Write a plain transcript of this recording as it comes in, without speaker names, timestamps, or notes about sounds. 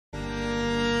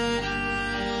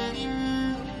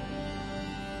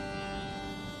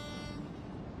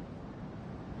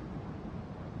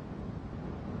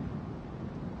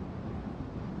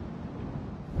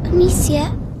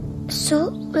Amicia,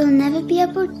 so we'll never be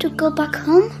able to go back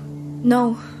home?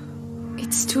 No,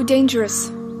 it's too dangerous.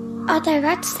 Are there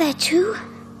rats there too?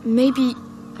 Maybe...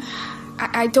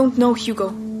 I don't know, Hugo.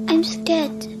 I'm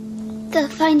scared. They'll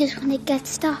find us when they get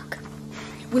stuck.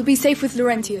 We'll be safe with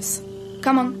Laurentius.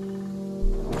 Come on.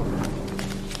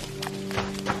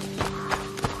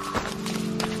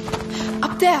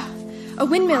 Up there! A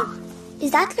windmill!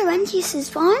 Is that Laurentius's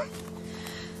farm?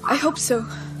 I hope so.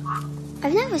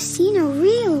 I've never seen a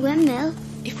real windmill.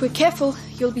 If we're careful,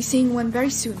 you'll be seeing one very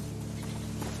soon.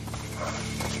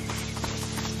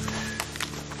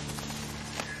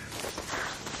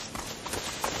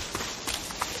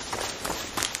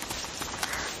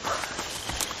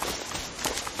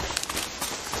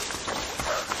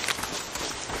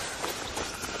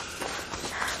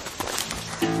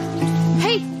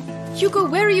 Hey! Hugo,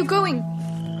 where are you going?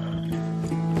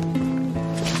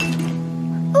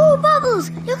 Oh,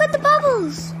 bubbles! Look at the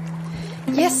bubbles!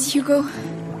 Yes, Hugo.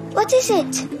 What is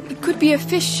it? It could be a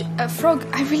fish, a frog,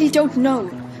 I really don't know.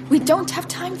 We don't have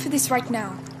time for this right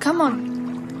now. Come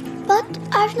on. But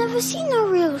I've never seen a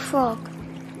real frog.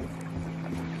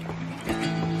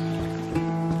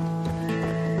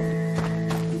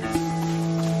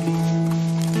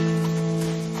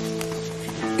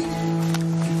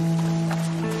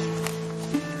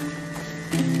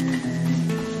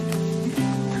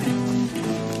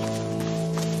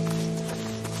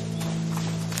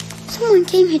 Someone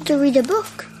came here to read a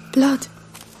book. Blood.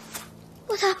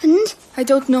 What happened? I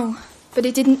don't know, but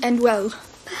it didn't end well.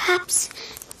 Perhaps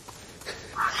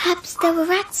there were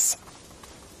rats.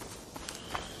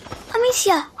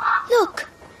 Amicia, look.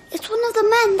 It's one of the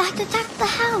men that attacked the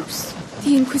house.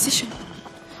 The Inquisition.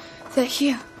 They're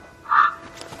here.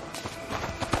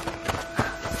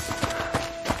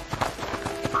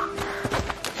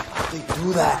 They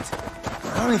do that.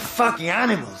 They're only fucking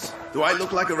animals. Do I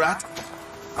look like a rat?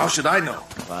 How should I know?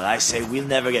 Well, I say we'll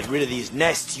never get rid of these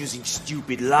nests using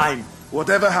stupid lime.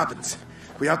 Whatever happens,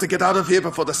 we have to get out of here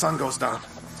before the sun goes down.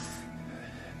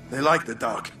 They like the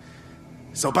dark.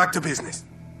 So back to business.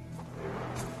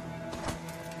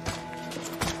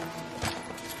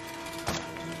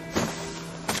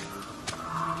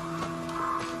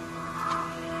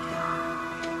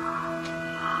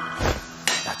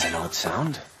 That's an odd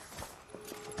sound.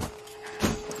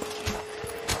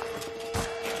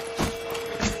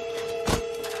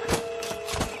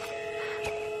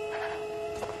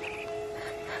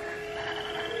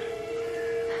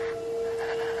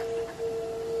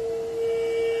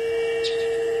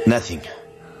 Nothing.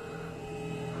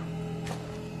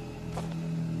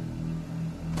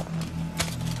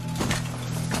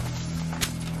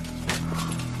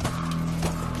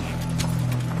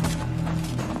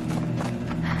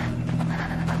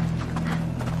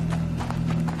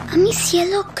 Amicia,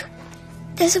 look.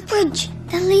 There's a bridge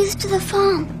that leads to the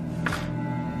farm.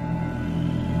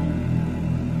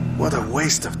 What a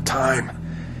waste of time.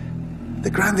 The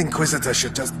Grand Inquisitor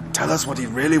should just tell us what he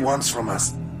really wants from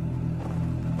us.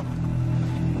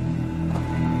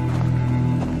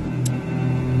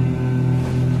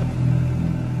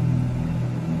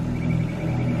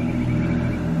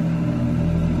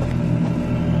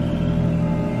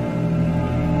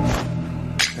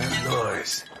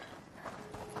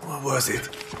 What was it?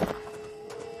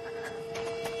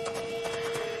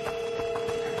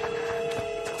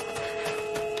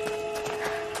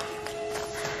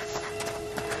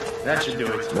 That should do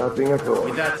it. Nothing at all.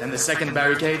 With that and the second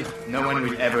barricade, no one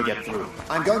will ever get through.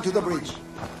 I'm going to the bridge.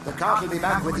 The cart will be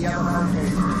back with the other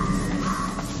barricade.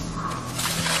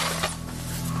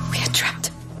 We are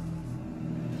trapped.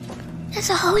 There's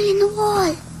a hole in the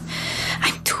wall.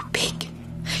 I'm too big.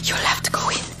 You'll have to go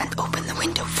in and open the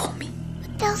window for me.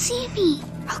 But they'll see me.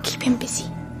 I'll keep him busy.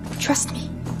 Trust me.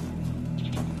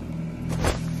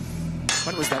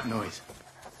 What was that noise?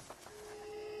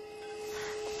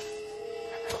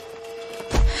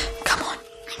 Come on.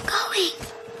 I'm going.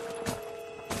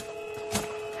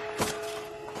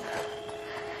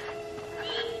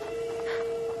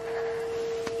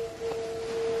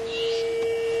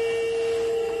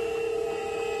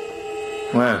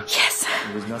 Well, Yes.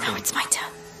 it was nothing. Now it's my turn.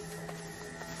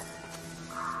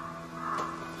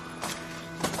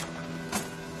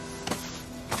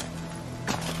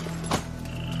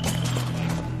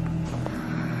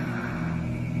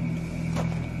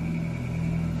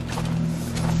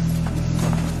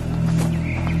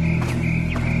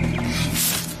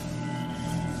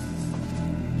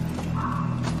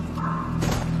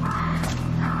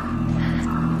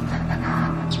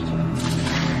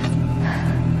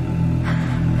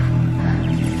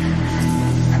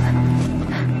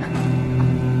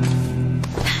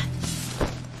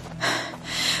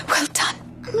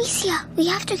 We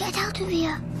have to get out of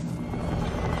here.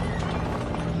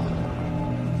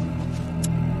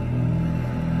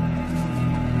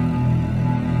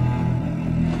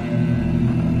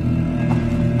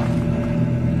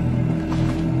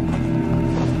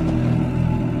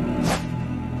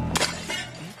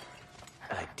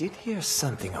 I did hear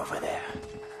something over there.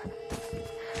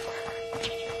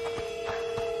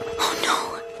 Oh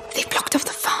no! They blocked off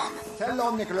the farm. Tell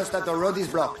Lord Nicholas that the road is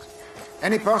blocked.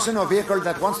 Any person or vehicle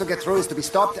that wants to get through is to be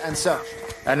stopped and searched.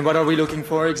 And what are we looking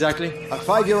for exactly? A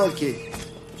 5-year-old kid.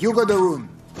 Hugo de Rune.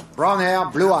 Brown hair,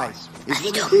 blue eyes. Are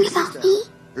you talking about me?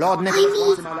 Lord Nicholas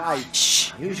wants him alive.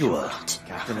 Shh! Usual.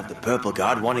 Captain of the Purple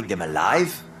Guard wanting them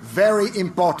alive? Very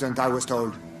important, I was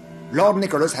told. Lord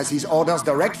Nicholas has his orders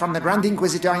direct from the Grand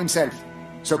Inquisitor himself.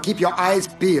 So keep your eyes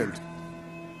peeled.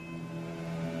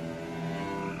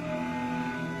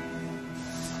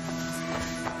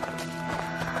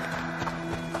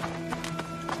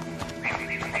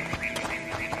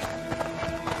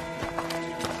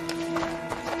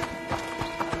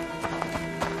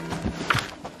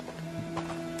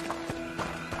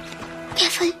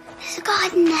 Careful, there's a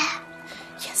garden there.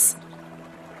 Yes.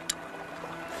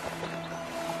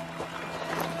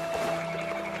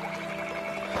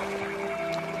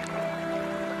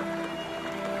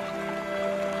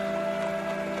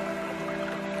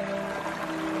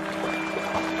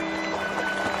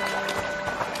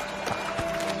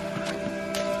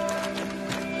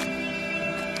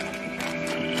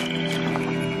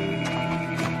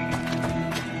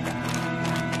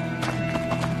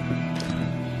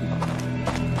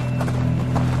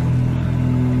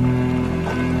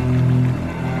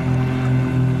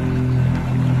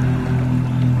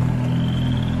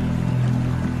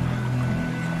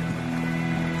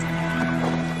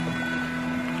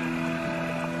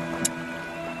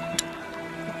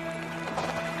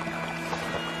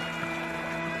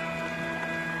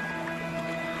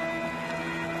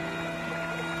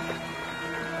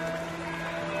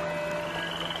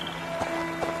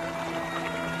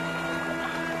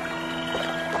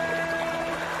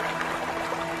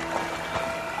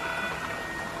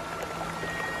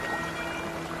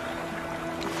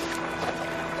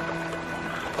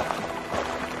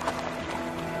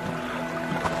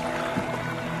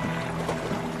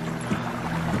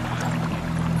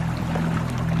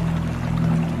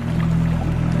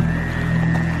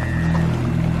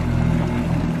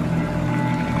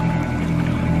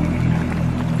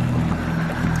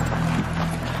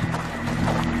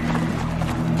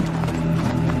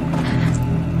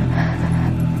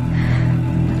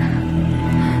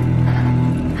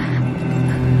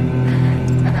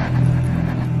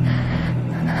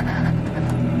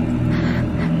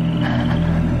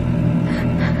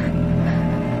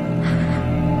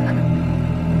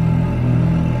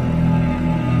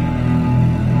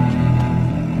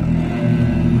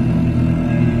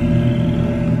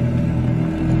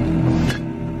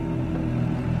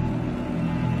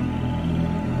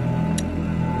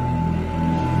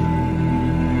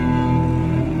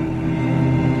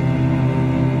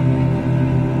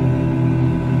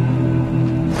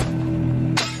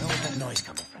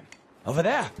 Over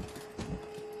there.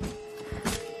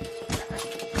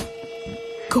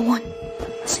 Go on.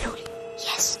 Slowly.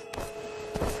 Yes.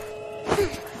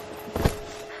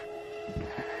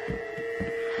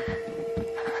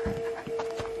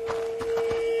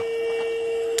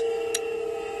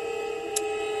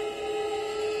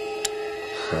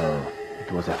 So,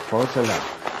 it was a false alarm.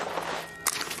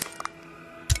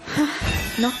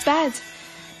 Not bad.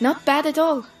 Not bad at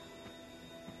all.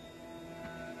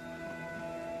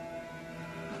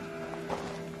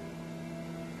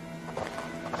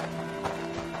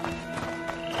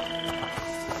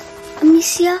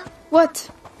 Amicia, What?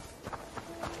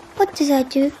 what did I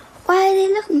do? Why are they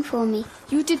looking for me?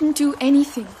 You didn't do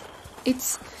anything.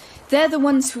 They're the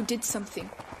ones who did something.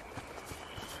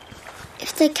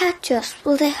 If they catch us,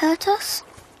 will they hurt us?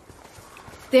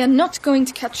 They are not going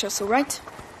to catch us, all right?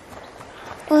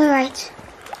 All right.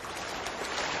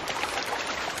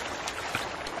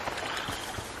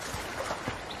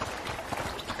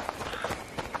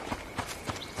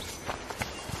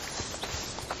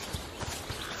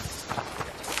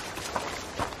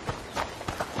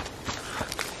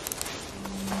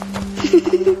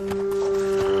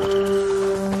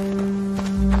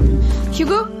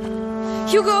 Hugo?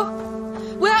 Hugo?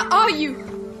 Where are you?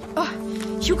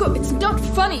 Hugo, it's not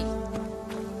funny.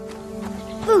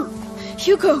 Who?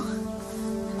 Hugo,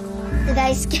 Did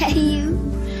I scare you?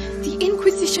 the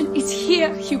Inquisition is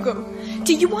here, Hugo.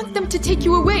 Do you want them to take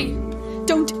you away?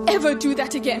 Don't ever do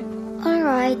that again. All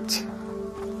right.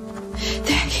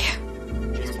 They're here.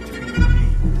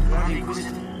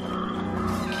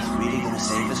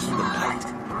 save us from the bite.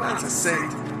 That's a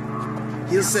saint.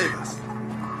 He'll save us.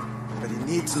 But he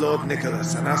needs Lord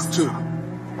Nicholas and us too.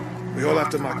 We all have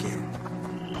to mock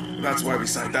him. That's why we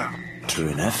signed up. True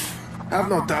enough. Have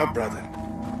no doubt, brother.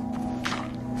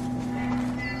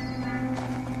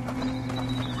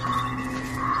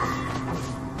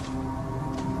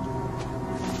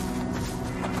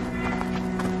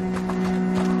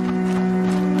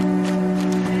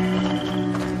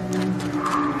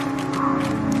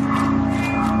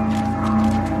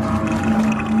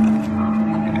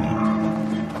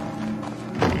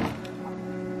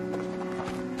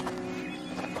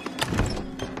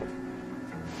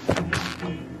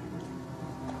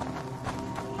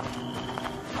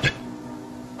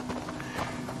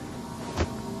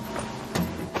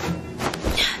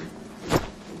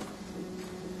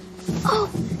 Oh,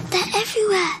 they're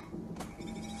everywhere.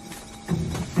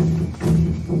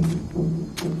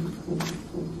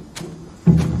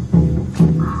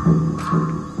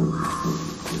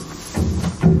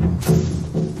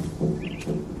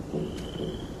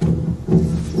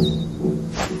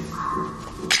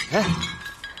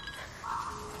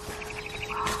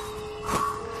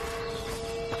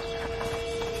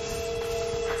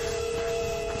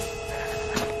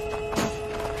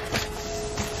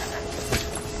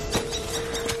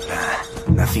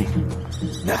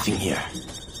 Nothing here.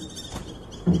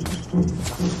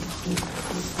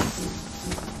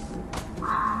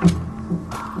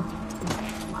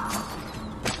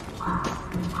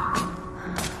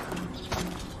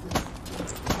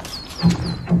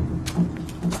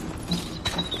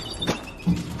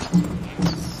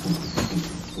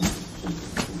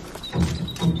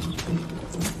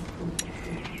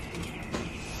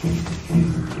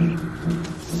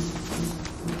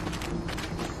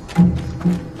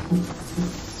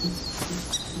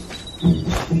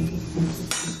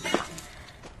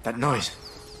 That noise.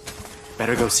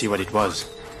 Better go see what it was.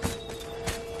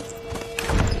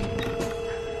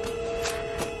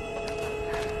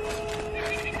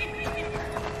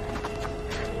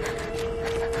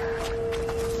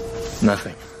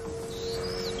 Nothing.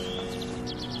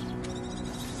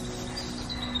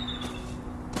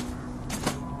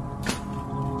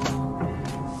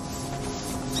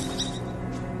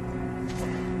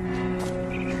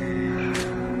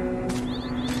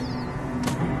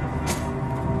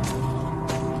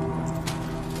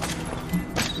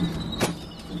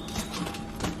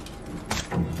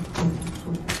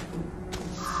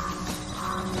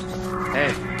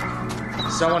 Hey,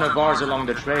 saw one of ours along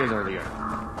the trail earlier.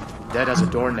 Dead as a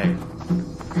doornail.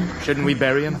 Shouldn't we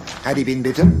bury him? Had he been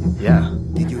bitten? Yeah.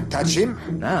 Did you touch him?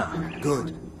 No.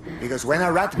 Good. Because when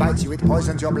a rat bites you, it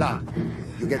poisons your blood.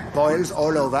 You get boils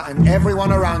all over, and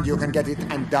everyone around you can get it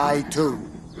and die too.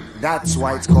 That's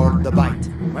why it's called the bite.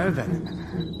 Well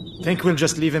then. Think we'll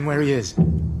just leave him where he is.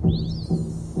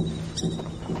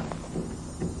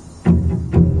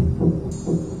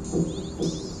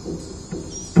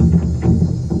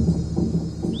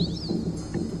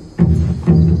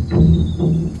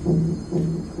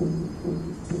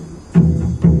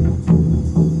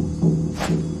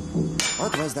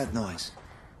 What was that noise?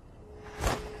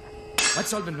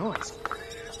 What's all the noise?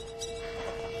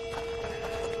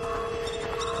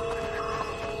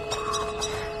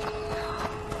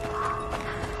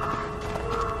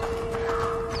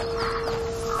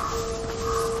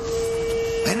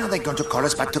 When are they going to call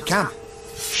us back to camp?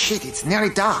 Shit, it's nearly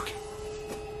dark.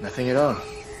 Nothing at all.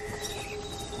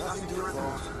 Nothing to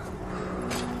report.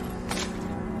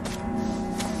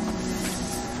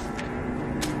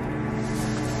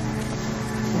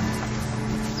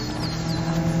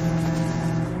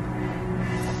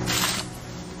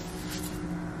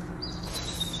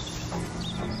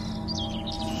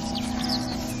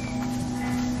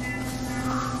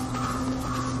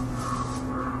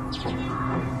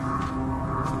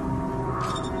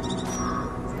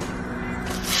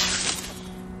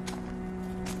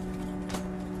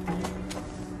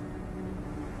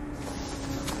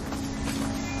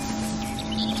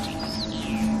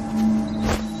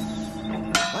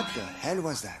 What the hell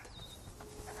was that?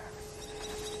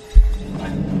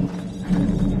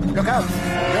 Look out!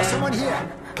 There's someone here!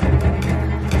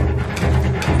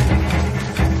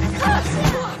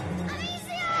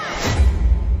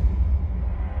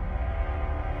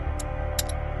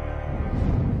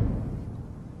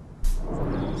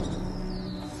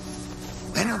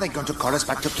 When are they going to call us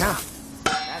back to camp?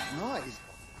 That noise.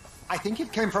 I think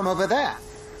it came from over there.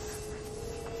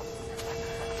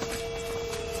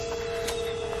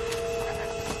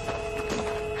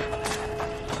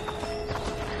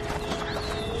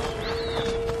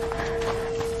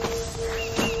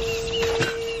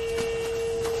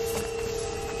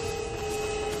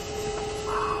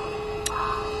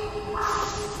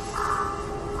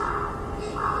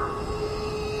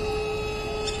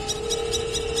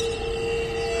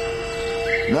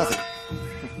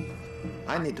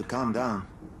 need to calm down.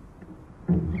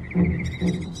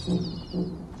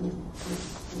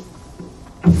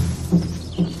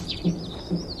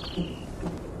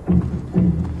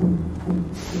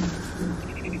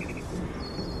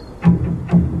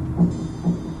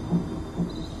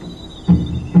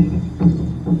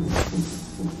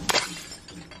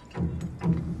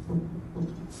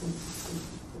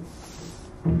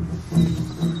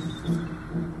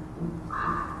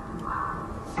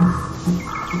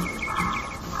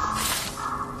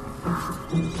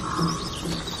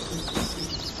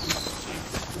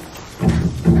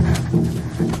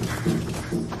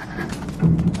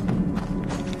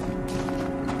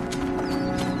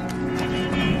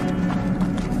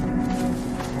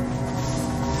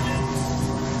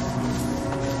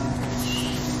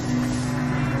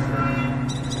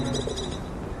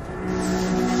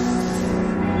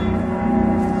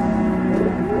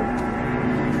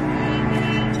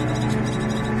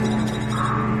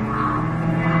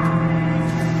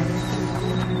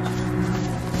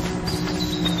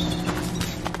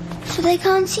 So they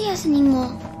can't see us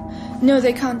anymore. No,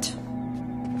 they can't.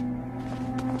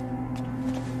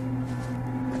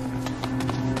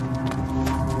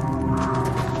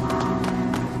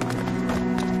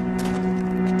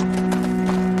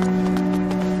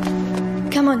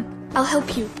 Come on, I'll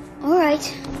help you. All right.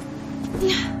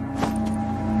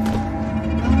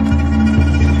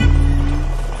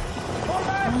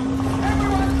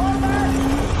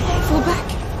 Fall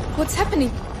back. What's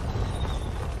happening?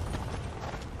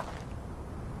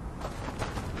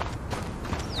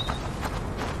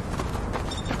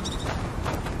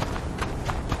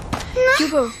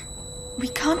 Hugo, we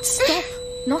can't stop.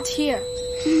 Not here.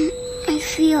 I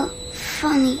feel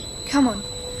funny. Come on.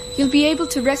 You'll be able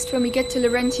to rest when we get to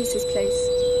Laurentius's place.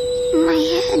 My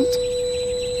head.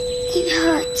 It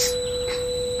hurts.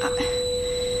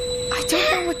 I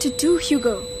don't know what to do,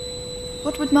 Hugo.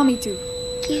 What would Mommy do?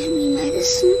 Give me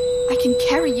medicine. I can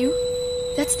carry you.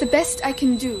 That's the best I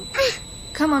can do.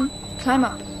 Come on, climb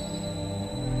up.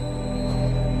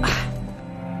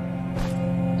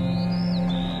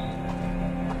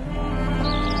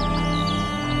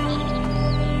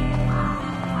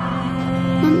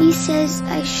 Mommy says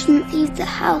I shouldn't leave the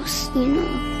house, you know.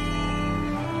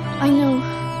 I know.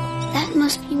 That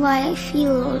must be why I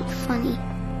feel all funny.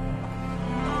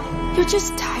 You're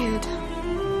just tired.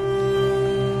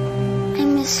 I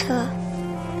miss her.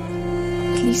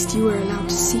 At least you were allowed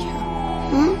to see her.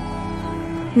 Huh?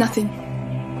 Nothing.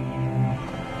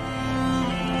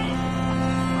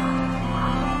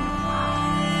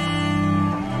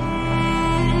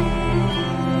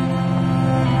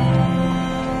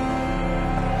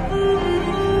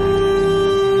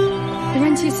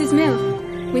 Laurentius's mill.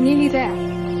 We're nearly there.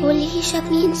 Will he shove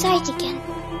me inside again?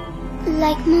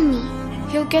 Like Mommy?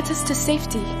 He'll get us to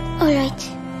safety. All right.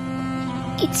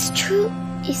 It's true,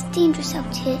 it's dangerous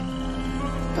out here.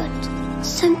 But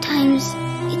sometimes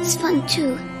it's fun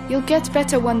too. You'll get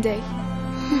better one day.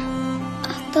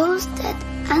 Are those dead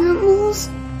animals?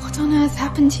 What on earth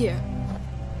happened here?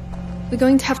 We're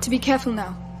going to have to be careful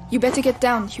now. You better get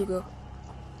down, Hugo.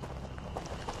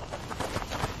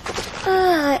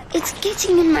 It's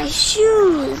getting in my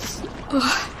shoes.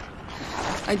 Ugh.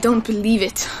 I don't believe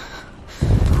it.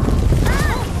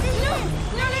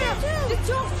 The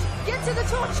torch! Get to the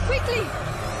torch, quickly!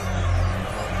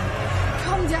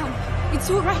 Calm down. It's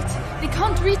all right. They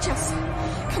can't reach us.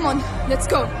 Come on, let's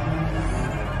go.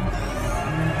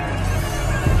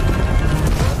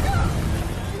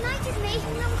 The night is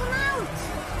making them come out.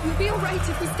 We'll be all right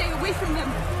if we stay away from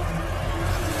them.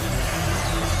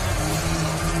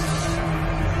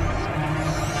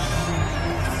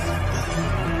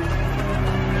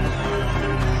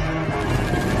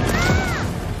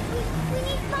 We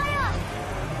need fire.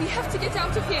 We have to get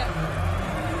out of here.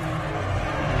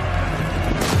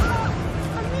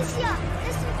 Amicia,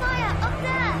 there's some fire up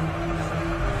there.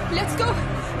 Let's go.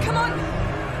 Come on.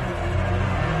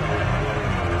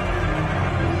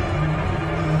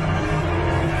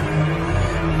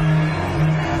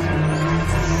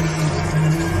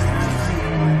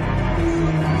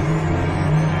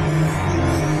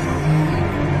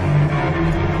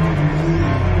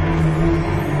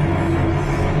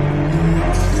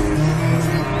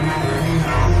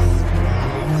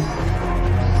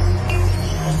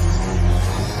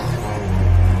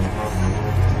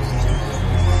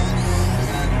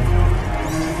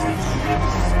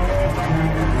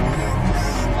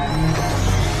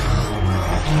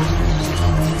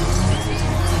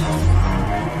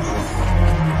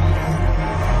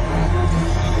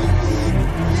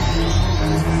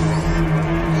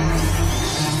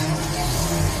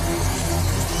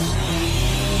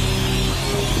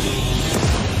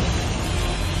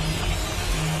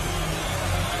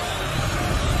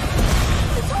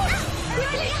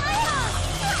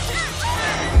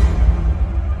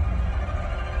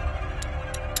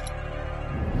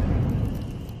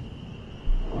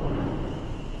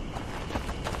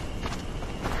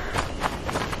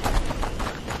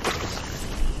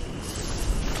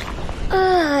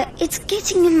 It's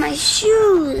getting in my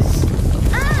shoes.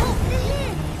 Ah! They're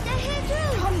here! They're here too!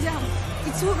 Calm down.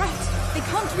 It's all right. They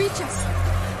can't reach us.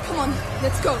 Come on,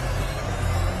 let's go.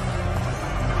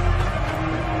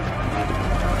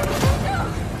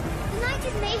 The night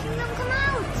is making them come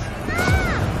out!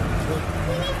 Ah!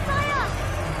 We need fire!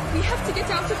 We have to get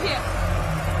out of here.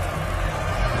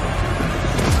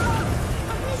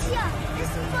 Amicia, there's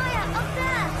some fire up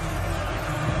there!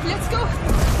 Let's go.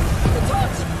 The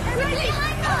torch! Right Quickly! behind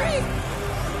us. Hurry!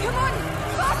 Come on!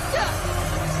 Faster!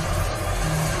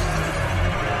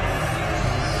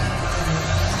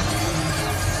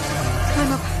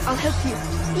 Climb up. I'll help you.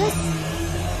 Yes.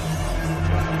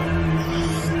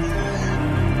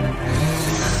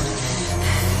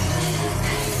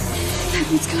 That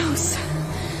was close.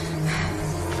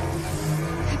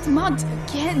 That mud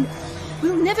again.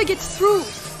 We'll never get through.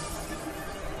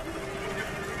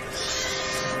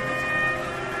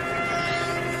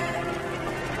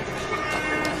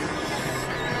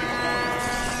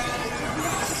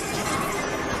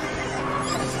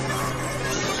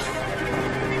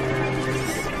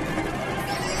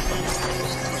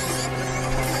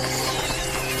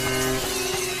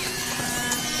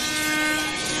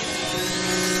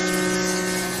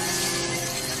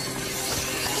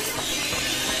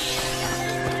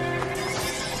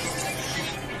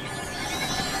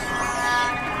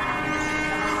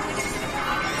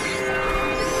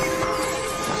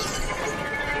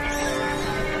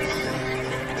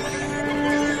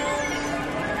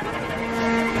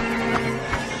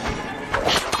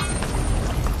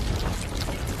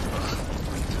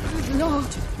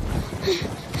 Lord.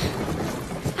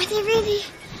 Are they really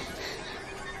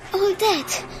all dead?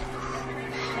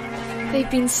 They've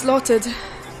been slaughtered.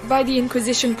 By the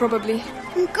Inquisition, probably.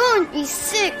 I'm going to be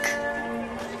sick.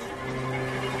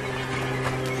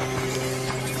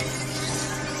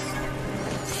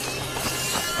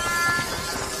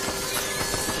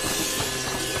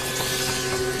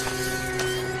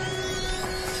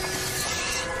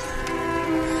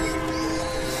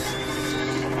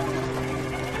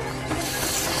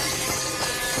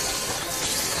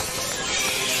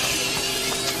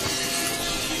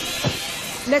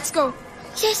 Let's go.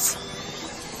 Yes.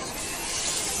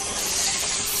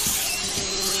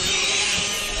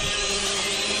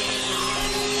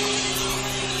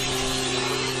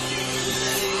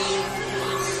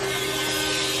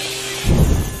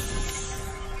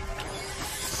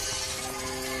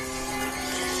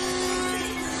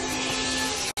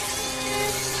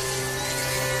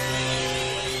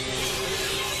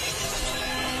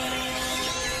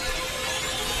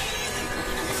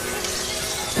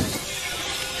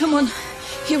 Come on.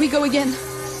 Here we go again.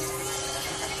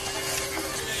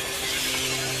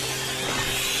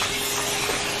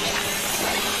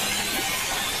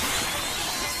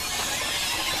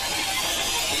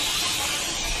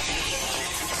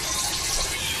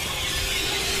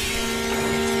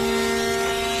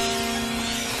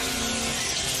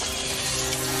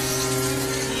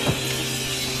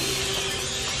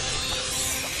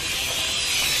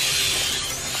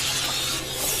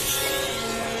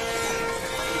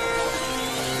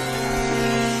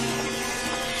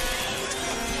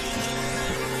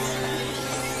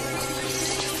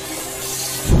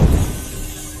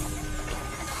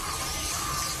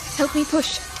 Help me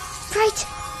push. Right.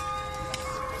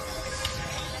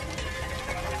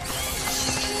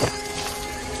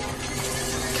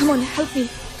 Come on, help me.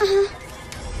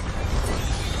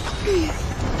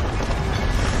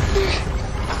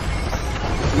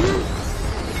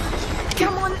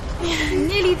 Come on,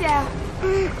 nearly there.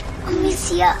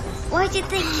 Amicia, why did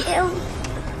they kill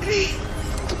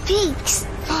the pigs?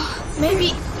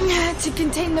 Maybe to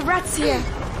contain the rats here.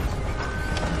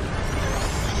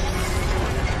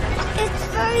 It's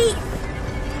very,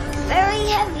 very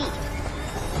heavy.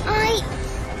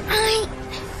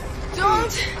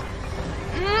 Don't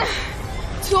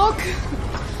talk.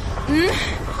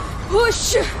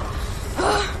 Push.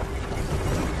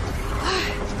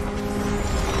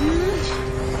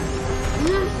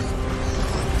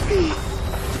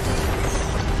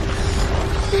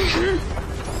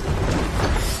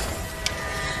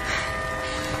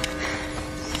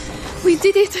 We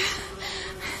did it.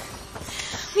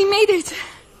 We made it.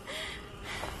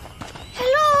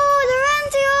 Hello,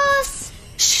 Laurentius!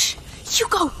 Shh, you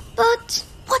go. But...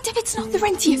 What if it's not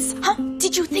Laurentius, huh?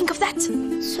 Did you think of that?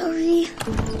 Sorry.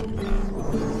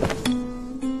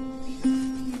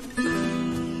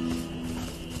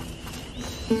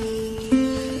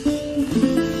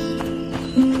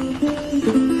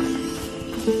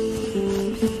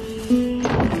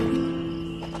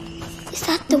 Is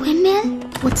that the windmill?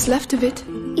 What's left of it?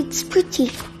 It's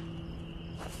pretty.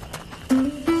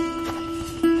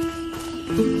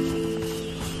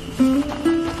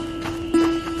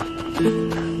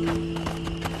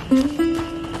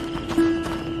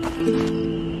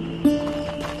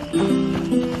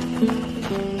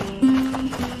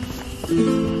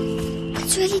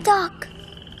 dark.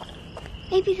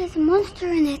 Maybe there's a monster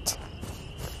in it.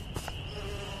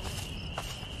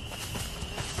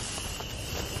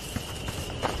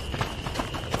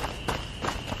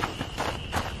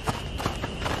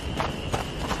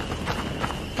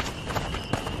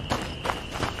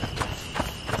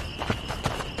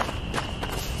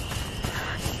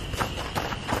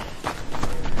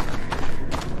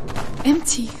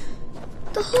 Empty.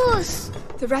 The horse.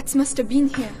 The rats must have been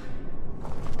here.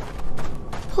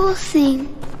 Poor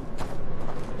thing.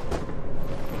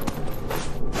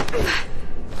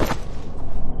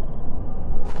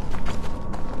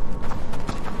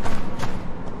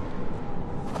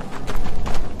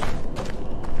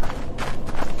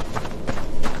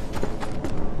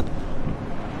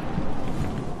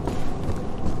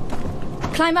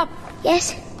 Climb up.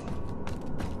 Yes.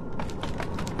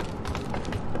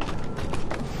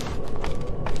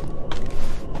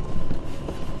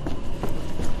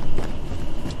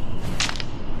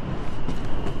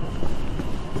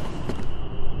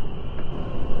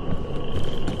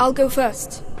 I'll go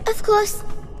first. Of course.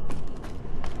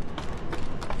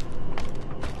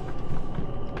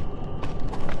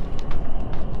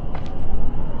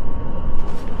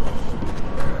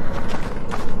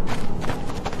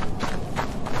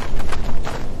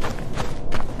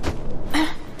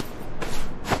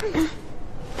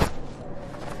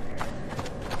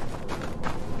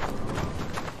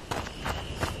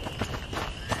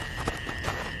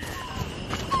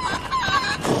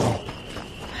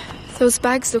 Those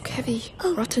bags look heavy.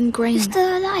 Oh, rotten grain. You're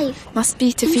still alive. Must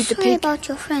be to feed the Sorry pig. about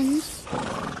your friends.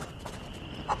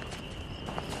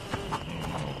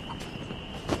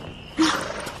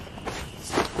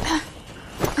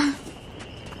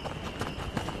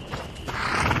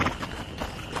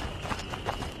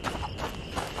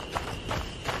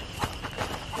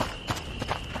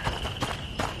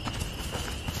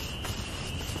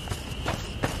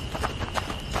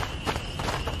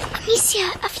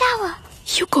 Amicia, a flower.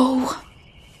 Hugo.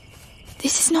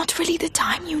 This is not really the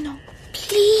time, you know.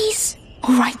 Please.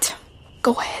 All right.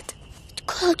 Go ahead. It's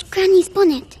called Granny's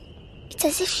bonnet. It's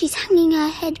as if she's hanging her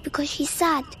head because she's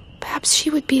sad. Perhaps she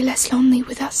would be less lonely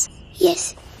with us.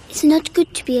 Yes, it's not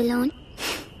good to be alone.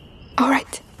 All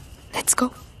right. Let's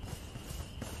go.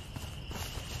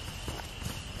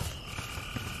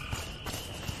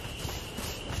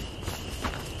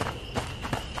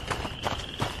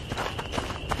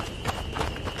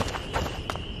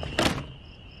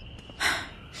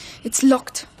 It's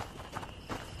locked.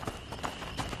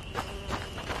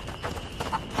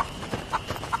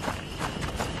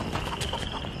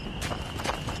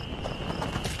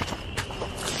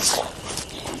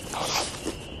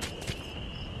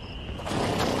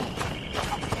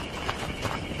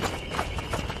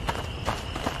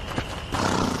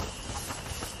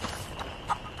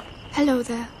 Hello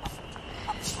there.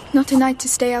 Not a night to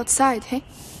stay outside, hey?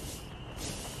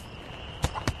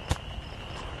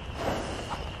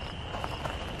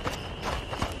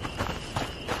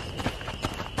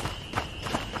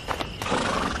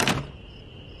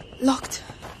 Locked.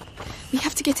 We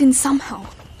have to get in somehow.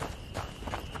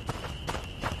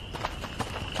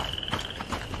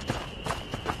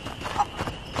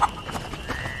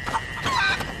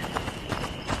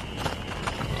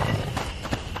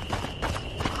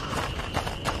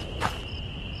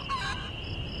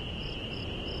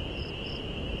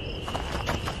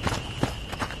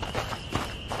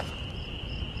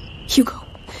 Hugo,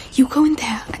 you go in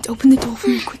there and open the door for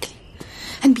me quickly.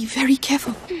 And be very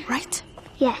careful, right?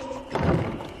 Yes.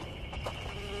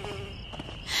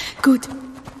 Good.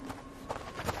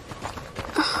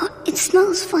 It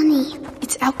smells funny.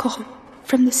 It's alcohol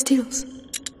from the stills.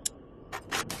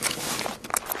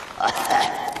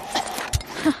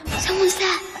 Someone's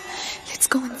there. Let's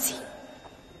go and see.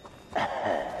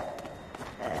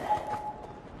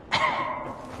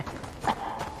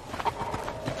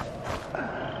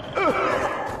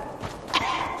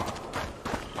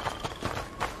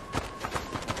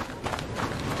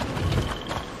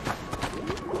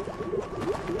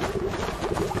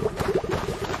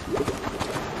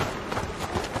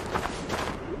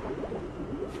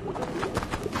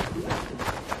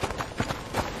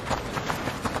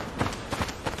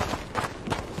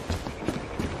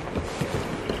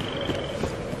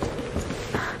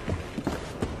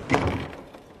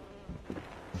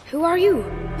 Who are you?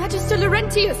 Magister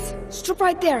Laurentius! Stop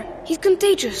right there. He's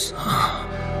contagious.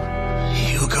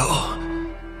 Hugo.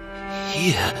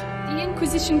 Here. The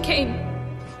Inquisition came.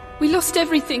 We lost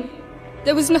everything.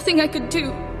 There was nothing I could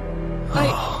do.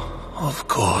 Of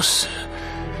course.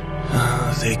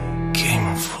 They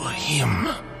came for him.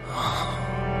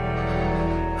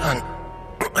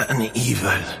 An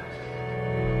evil.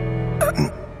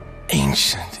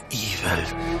 ancient evil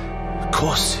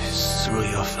courses through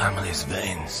your family's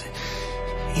veins,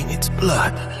 in its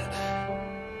blood.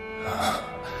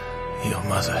 Your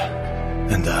mother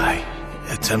and I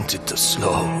attempted to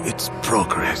slow its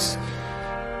progress,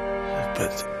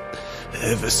 but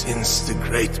ever since the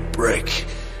Great Break,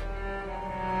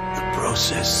 the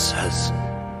process has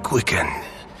quickened.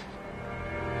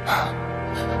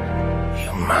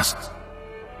 You must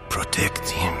protect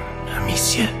him,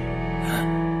 Amicia.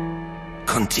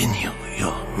 Continue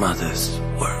your mother's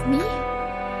work. Me?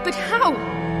 But how?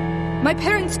 My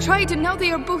parents tried and now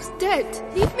they are both dead.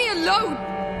 Leave me alone!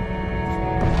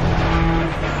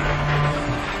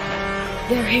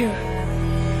 They're here.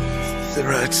 The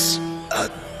rats are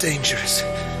dangerous,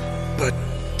 but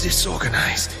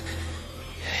disorganized.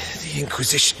 The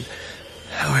Inquisition,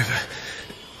 however,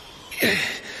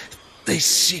 they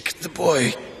seek the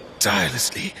boy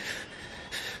tirelessly.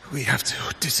 We have to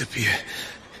disappear.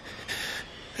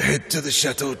 Head to the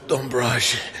Chateau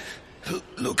d'Ombrage.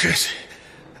 Lucas,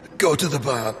 go to the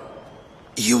bar.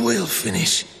 You will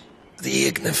finish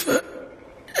the Ignifer.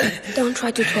 Don't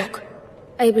try to talk.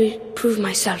 I will prove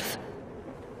myself.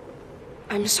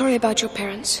 I'm sorry about your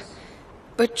parents,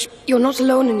 but you're not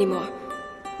alone anymore.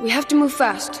 We have to move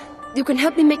fast. You can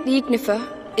help me make the Ignifer.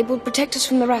 It will protect us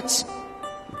from the rats.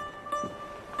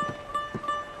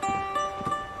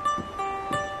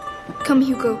 Come,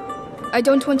 Hugo. I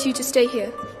don't want you to stay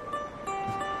here.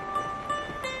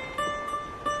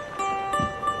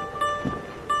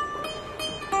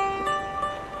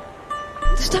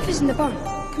 The stuff is in the barn.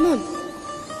 Come on.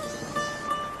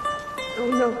 Oh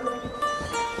no.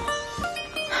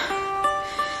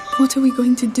 What are we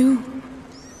going to do?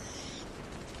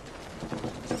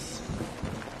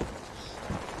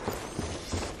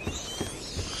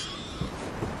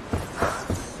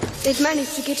 They've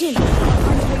managed to get in.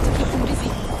 Find a way to keep them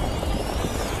busy.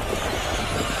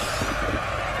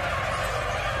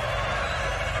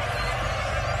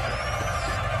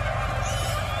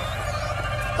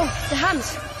 Oh, the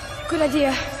hands. Good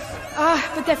idea.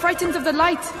 Ah, but they're frightened of the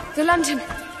light. The lantern.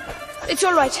 It's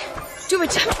all right. Do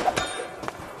it.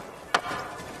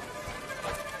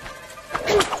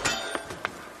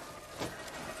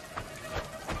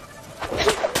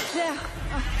 There.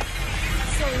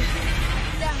 Sorry.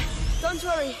 There. Don't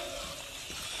worry.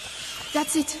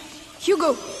 That's it.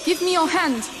 Hugo, give me your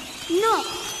hand. No.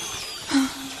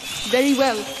 Very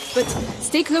well, but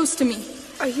stay close to me.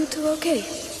 Are you two okay?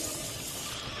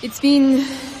 It's been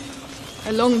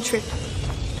a long trip.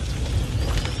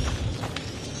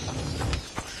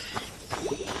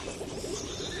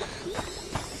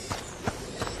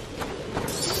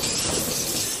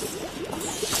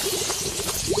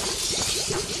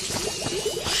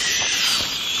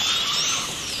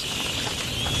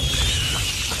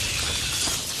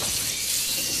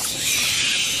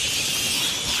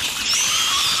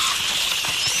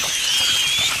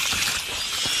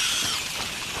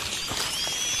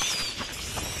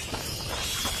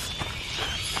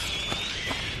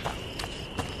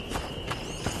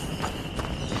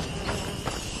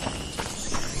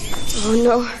 Oh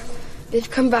no. They've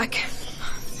come back.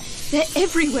 They're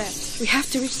everywhere. We have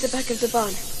to reach the back of the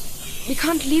barn. We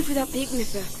can't leave without the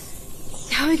Ignifer.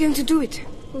 How are we going to do it?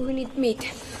 We will need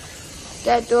meat.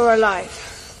 Dead or alive.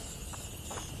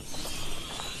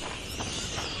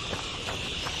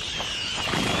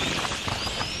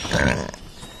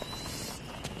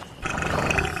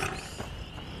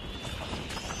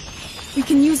 We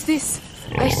can use this.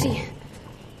 I see.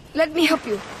 Let me help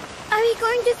you. Are we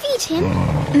going to feed him?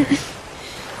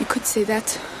 You could say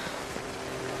that.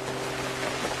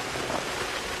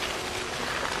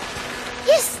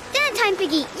 Yes, dinner time,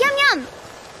 Piggy. Yum yum.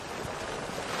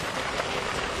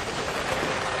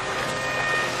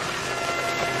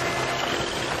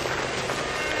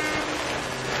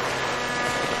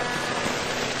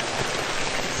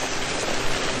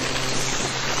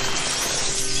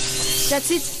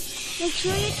 That's it. Make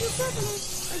sure you're too pregnant,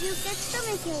 or you'll get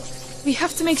stomachache. We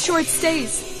have to make sure it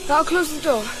stays. I'll close the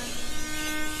door.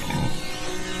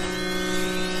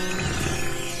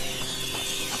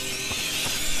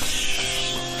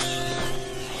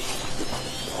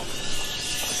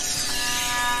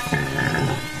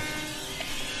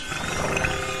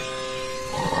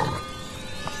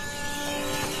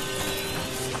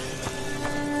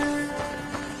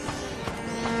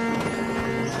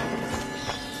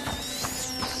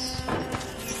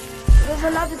 There's a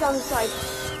ladder down the side.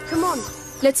 Come on.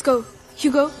 Let's go.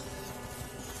 Hugo?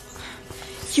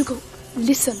 Hugo,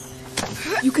 listen.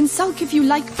 You can sulk if you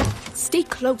like, but stay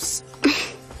close.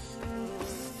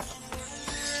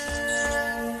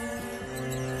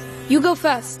 You go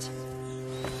first.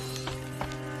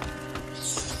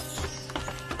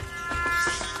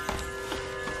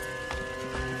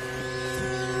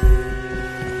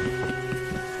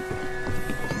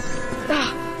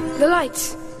 The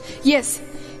lights. Yes.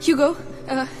 Hugo,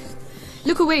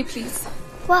 look away, please.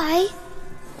 Why?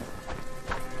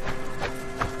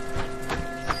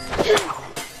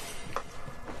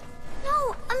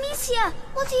 No, Amicia,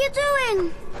 what are you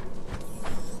doing?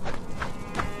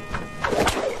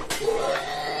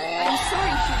 I'm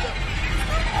sorry, Hugo.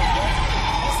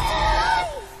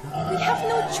 We have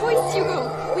no choice, Hugo.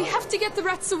 We have to get the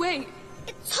rats away.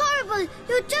 It's horrible.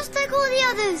 You're just like all the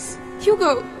others.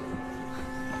 Hugo,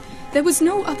 there was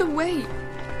no other way.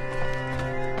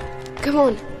 Come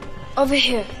on, over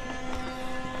here.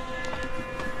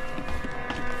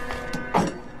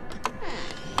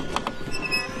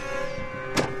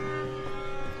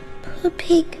 Poor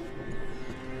pig.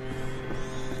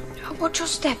 Watch your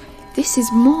step. This is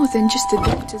more than just a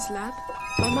doctor's lab.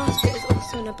 My master is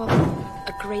also an abominable,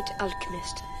 a great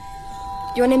alchemist.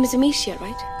 Your name is Amicia,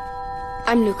 right?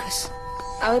 I'm Lucas.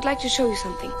 I would like to show you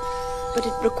something, but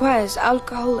it requires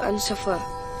alcohol and sulfur.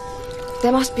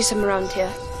 There must be some around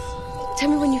here. Tell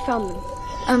me when you found them.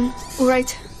 All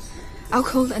right.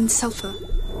 Alcohol and sulfur.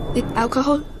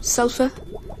 Alcohol, sulfur,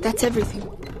 that's everything.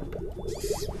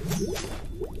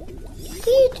 What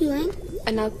are you doing?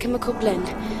 An alchemical blend.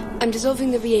 I'm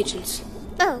dissolving the reagents.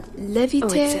 Oh.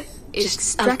 Levite,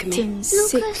 it's extractum,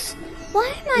 Lucas,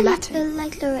 why am I Latin. not built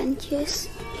like Laurentius?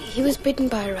 He was bitten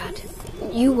by a rat.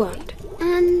 You weren't.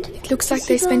 And It looks like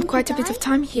they spent quite a bit of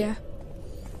time here.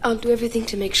 I'll do everything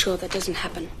to make sure that doesn't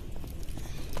happen.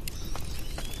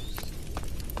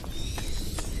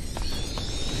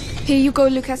 Here you go,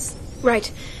 Lucas.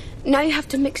 Right. Now you have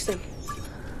to mix them.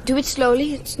 Do it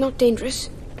slowly, it's not dangerous.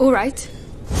 All right.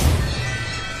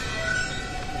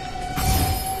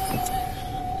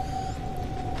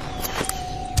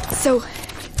 So,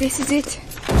 this is it.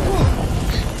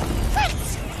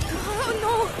 Rats!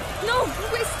 Oh, no,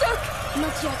 we're stuck.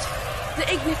 Not yet. The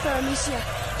ignifer, Amicia.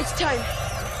 It's time.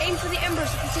 Aim for the embers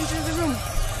at the center of the room.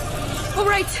 All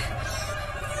right.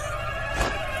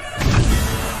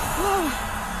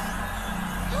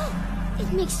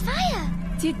 It makes fire.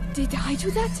 Did I do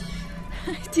that?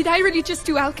 Did I really just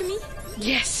do alchemy?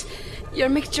 Yes. Your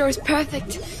mixture is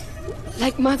perfect.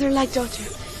 Like mother, like daughter.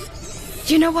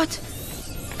 You know what?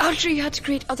 I'll show you how to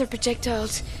create other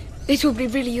projectiles. This will be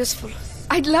really useful.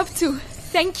 I'd love to.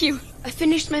 Thank you. I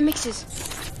finished my mixes.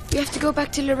 We have to go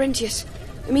back to Laurentius.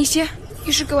 Amicia,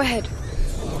 you should go ahead.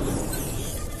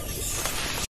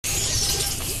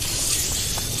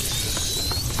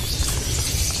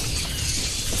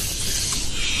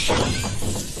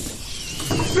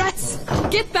 Rats,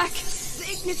 get back. The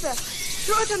ignifer.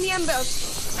 Throw it on the embers.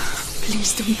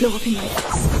 Please don't blow up in my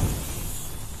face.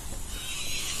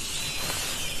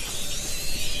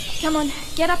 Come on,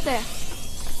 get up there.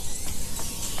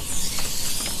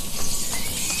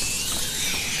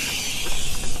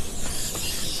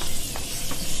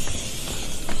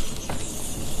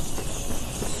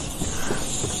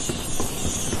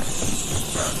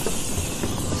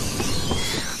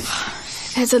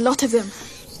 There's a lot of them.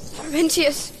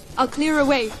 Laurentius. I'll clear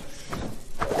away.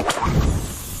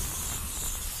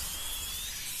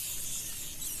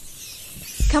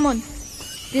 Come on,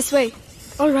 this way.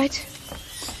 All right.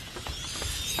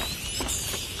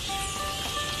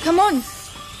 Come on.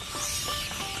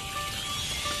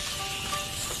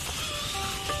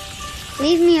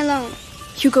 Leave me alone.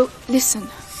 Hugo, listen.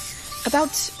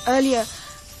 About earlier,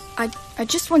 I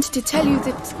just wanted to tell you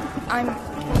that I'm...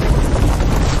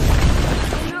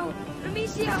 Oh no.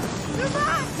 Amicia.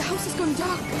 The house is going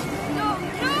dark. No.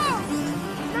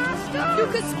 Stop.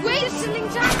 Lucas, wait! It's sending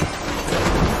down.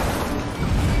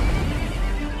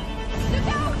 Look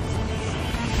out!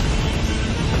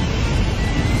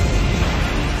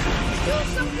 Do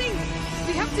something!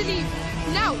 We have to leave.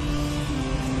 Now!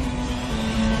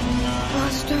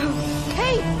 Faster.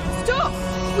 Hey! Stop!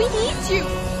 We need you!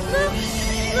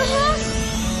 The horse!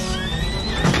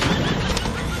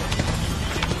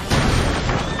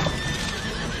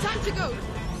 Time to go!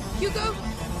 Hugo!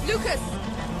 Lucas!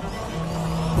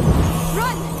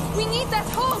 Run! We need that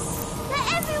horse! They're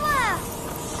everywhere!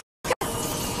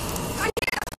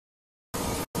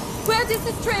 Where does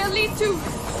this trail lead to?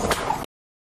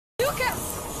 Lucas!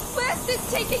 Where's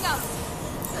this taking us?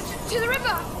 To the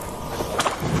river.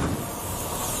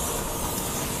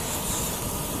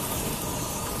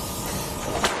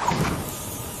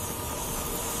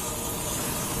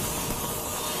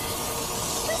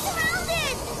 We're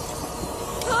surrounded!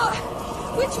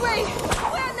 Which way?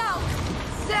 Where now?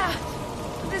 There.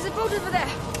 There's a boat over there.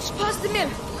 Just past the mill.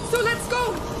 So let's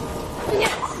go!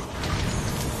 Yes.